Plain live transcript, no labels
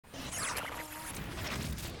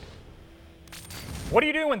What do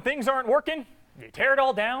you do when things aren't working? You tear it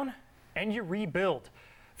all down and you rebuild.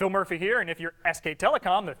 Phil Murphy here, and if you're SK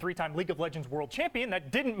Telecom, the three-time League of Legends world champion that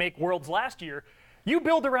didn't make Worlds last year, you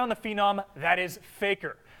build around the phenom that is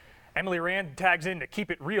Faker. Emily Rand tags in to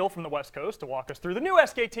keep it real from the West Coast to walk us through the new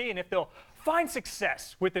SKT and if they'll find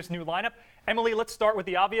success with this new lineup. Emily, let's start with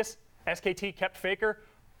the obvious. SKT kept Faker.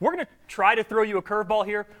 We're going to try to throw you a curveball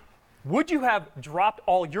here. Would you have dropped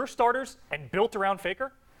all your starters and built around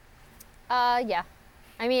Faker? Yeah.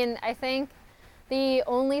 I mean, I think the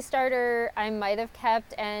only starter I might have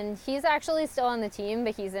kept, and he's actually still on the team,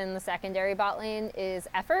 but he's in the secondary bot lane, is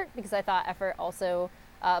Effort, because I thought Effort also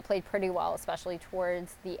played pretty well, especially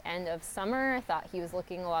towards the end of summer. I thought he was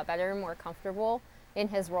looking a lot better, more comfortable in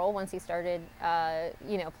his role once he started,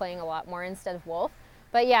 playing a lot more instead of Wolf.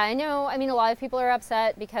 But yeah, I know, I mean, a lot of people are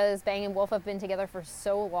upset because Bang and Wolf have been together for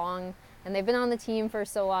so long, and they've been on the team for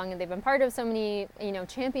so long, and they've been part of so many,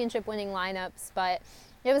 championship winning lineups, but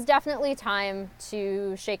it was definitely time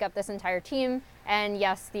to shake up this entire team. And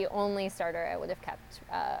yes, the only starter I would have kept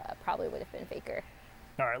probably would have been Faker.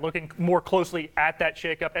 All right, looking more closely at that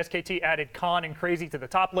shakeup, SKT added Khan and Crazy to the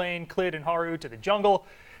top lane, Klid and Haru to the jungle,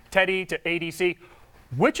 Teddy to ADC.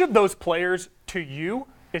 Which of those players to you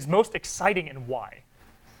is most exciting and why?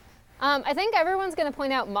 I think everyone's going to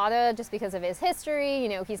point out Mata just because of his history.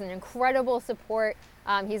 He's an incredible support.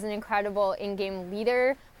 He's an incredible in-game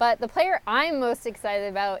leader. But the player I'm most excited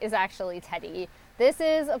about is actually Teddy. This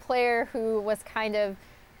is a player who was kind of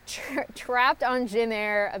trapped on Jin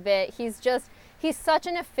Air a bit. He's such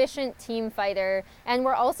an efficient team fighter. And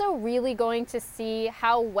we're also really going to see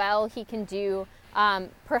how well he can do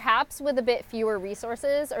perhaps with a bit fewer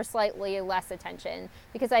resources or slightly less attention.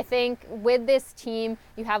 Because I think with this team,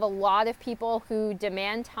 you have a lot of people who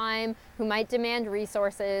demand time, who might demand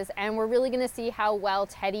resources, and we're really going to see how well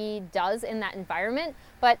Teddy does in that environment.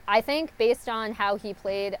 But I think based on how he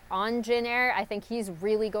played on Jin Air, I think he's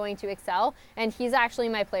really going to excel, and he's actually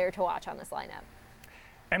my player to watch on this lineup.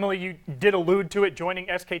 Emily, you did allude to it, joining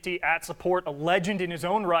SKT at support, a legend in his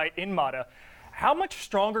own right in Mata. How much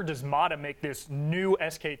stronger does Mata make this new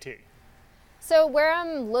SKT? So where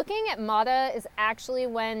I'm looking at Mata is actually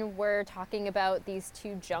when we're talking about these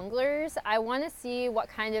two junglers. I want to see what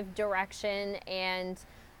kind of direction and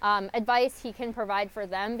advice he can provide for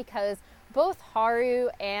them, because both Haru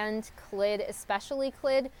and Klid, especially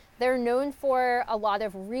Klid, they're known for a lot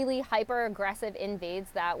of really hyper-aggressive invades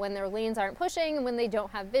that when their lanes aren't pushing and when they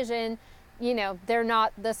don't have vision, they're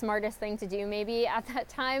not the smartest thing to do maybe at that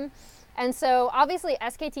time. And so obviously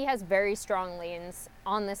SKT has very strong lanes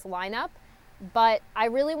on this lineup, but I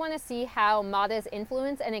really want to see how Mata's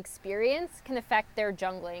influence and experience can affect their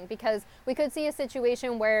jungling, because we could see a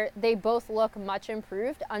situation where they both look much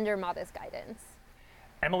improved under Mata's guidance.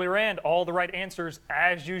 Emily Rand, all the right answers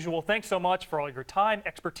as usual. Thanks so much for all your time,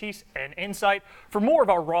 expertise, and insight. For more of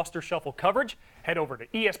our roster shuffle coverage, head over to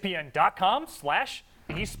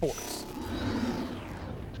ESPN.com/esports.